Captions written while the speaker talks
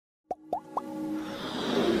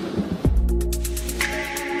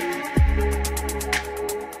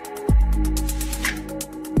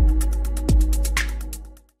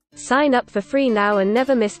Sign up for free now and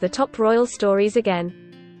never miss the top royal stories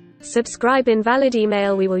again. Subscribe. Invalid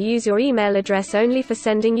email. We will use your email address only for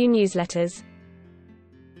sending you newsletters.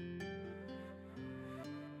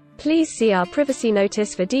 Please see our privacy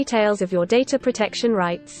notice for details of your data protection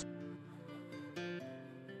rights.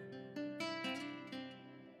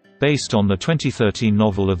 Based on the 2013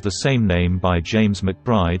 novel of the same name by James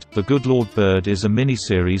McBride, The Good Lord Bird is a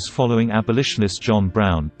miniseries following abolitionist John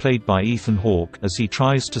Brown, played by Ethan Hawke, as he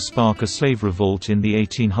tries to spark a slave revolt in the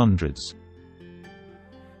 1800s.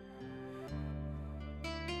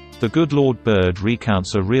 The Good Lord Bird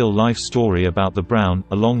recounts a real-life story about the Brown,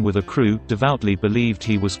 along with a crew, devoutly believed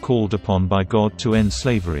he was called upon by God to end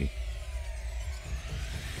slavery.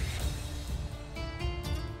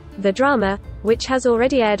 The drama, which has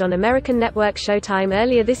already aired on American network Showtime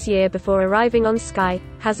earlier this year before arriving on Sky,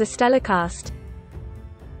 has a stellar cast.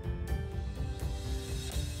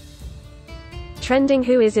 Trending: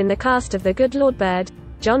 who is in the cast of The Good Lord Bird?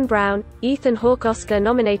 John Brown. Ethan Hawke.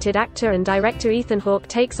 Oscar-nominated actor and director Ethan Hawke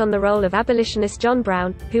takes on the role of abolitionist John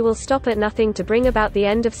Brown, who will stop at nothing to bring about the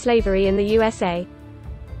end of slavery in the USA.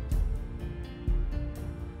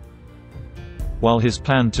 While his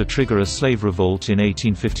plan to trigger a slave revolt in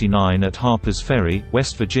 1859 at Harper's Ferry,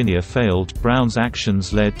 West Virginia failed, Brown's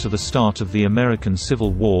actions led to the start of the American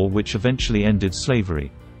Civil War, which eventually ended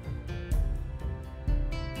slavery.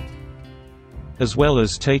 As well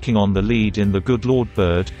as taking on the lead in The Good Lord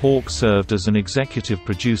Bird, Hawke served as an executive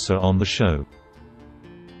producer on the show.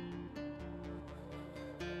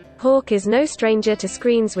 Hawke is no stranger to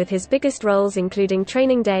screens, with his biggest roles including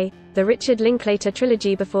Training Day, the Richard Linklater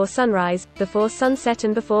trilogy Before Sunrise, Before Sunset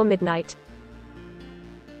and Before Midnight.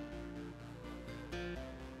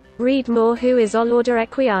 Read more. Who is Olaudah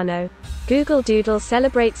Equiano? Google Doodle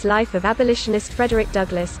celebrates life of abolitionist Frederick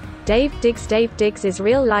Douglass. Dave Diggs. Dave Diggs is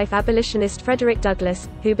real-life abolitionist Frederick Douglass,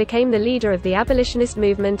 who became the leader of the abolitionist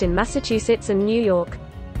movement in Massachusetts and New York.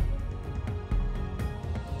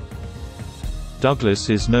 Douglass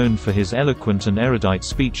is known for his eloquent and erudite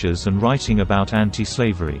speeches and writing about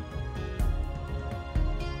anti-slavery.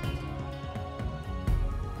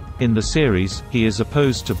 In the series, he is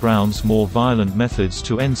opposed to Brown's more violent methods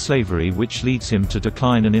to end slavery, which leads him to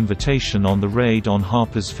decline an invitation on the raid on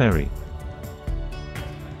Harper's Ferry.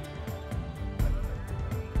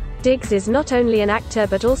 Diggs is not only an actor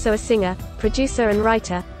but also a singer, producer and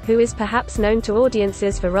writer, who is perhaps known to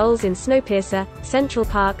audiences for roles in Snowpiercer, Central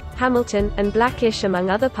Park, Hamilton, and Black-ish,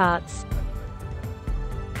 among other parts.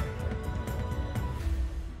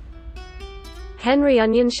 Henry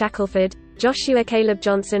Onion Shackelford. Joshua Caleb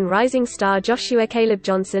Johnson. Rising star Joshua Caleb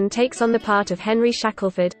Johnson takes on the part of Henry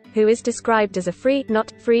Shackelford, who is described as a free,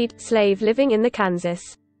 not freed, slave living in the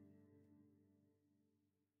Kansas.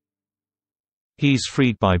 He's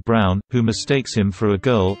freed by Brown, who mistakes him for a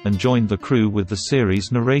girl, and joined the crew, with the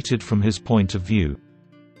series narrated from his point of view.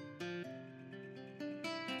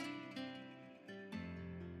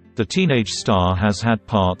 The teenage star has had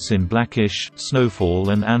parts in Black-ish, Snowfall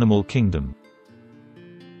and Animal Kingdom.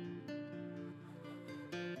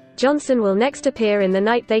 Johnson will next appear in The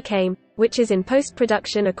Night They Came, which is in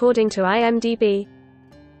post-production according to IMDb.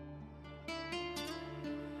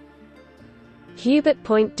 Hubert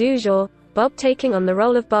Point du Jour. Bob. Taking on the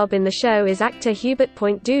role of Bob in the show is actor Hubert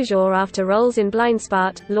Point du Jour after roles in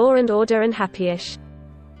Blindspot, Law and Order and Happyish.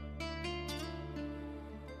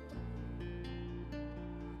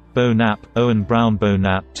 Bo Knapp. Owen Brown. Bo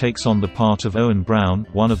Knapp takes on the part of Owen Brown,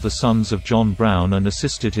 one of the sons of John Brown, and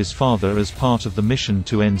assisted his father as part of the mission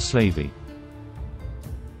to end slavery.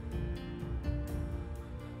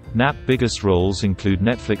 Knapp's biggest roles include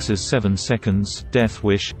Netflix's 7 Seconds, Death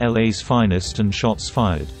Wish, LA's Finest and Shots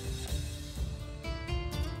Fired.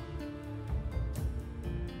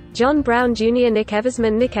 John Brown Jr. Nick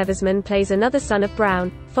Eversman. Nick Eversman plays another son of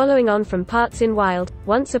Brown, following on from parts in Wild,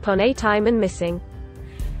 Once Upon a Time and Missing.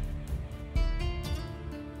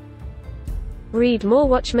 Read more.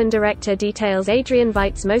 Watchmen director details Adrian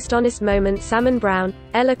Veidt's most honest moment. Salmon Brown.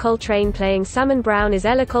 Ella Coltrane playing Salmon Brown is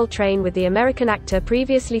Ella Coltrane, with the American actor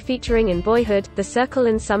previously featuring in Boyhood, The Circle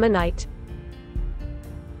and Summer Night.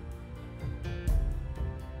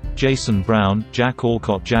 Jason Brown. Jack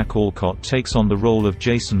Alcott. Jack Alcott takes on the role of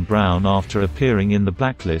Jason Brown after appearing in The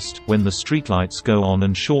Blacklist, When the Streetlights Go On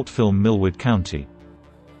and short film Millwood County.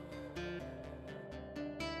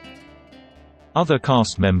 Other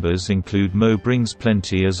cast members include Mo Brings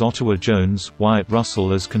Plenty as Ottawa Jones, Wyatt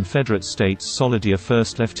Russell as Confederate States Solidaire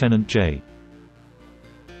First Lieutenant J.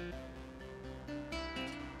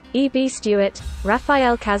 E.B. Stewart,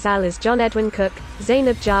 Raphael Casal as John Edwin Cook,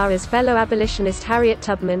 Zainab Jar as fellow abolitionist Harriet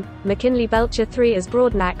Tubman, McKinley Belcher III as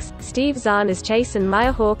Broadnax, Steve Zahn as Chase and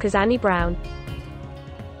Maya Hawke as Annie Brown.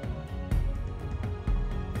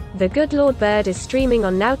 The Good Lord Bird is streaming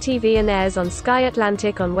on Now TV and airs on Sky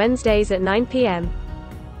Atlantic on Wednesdays at 9 p.m.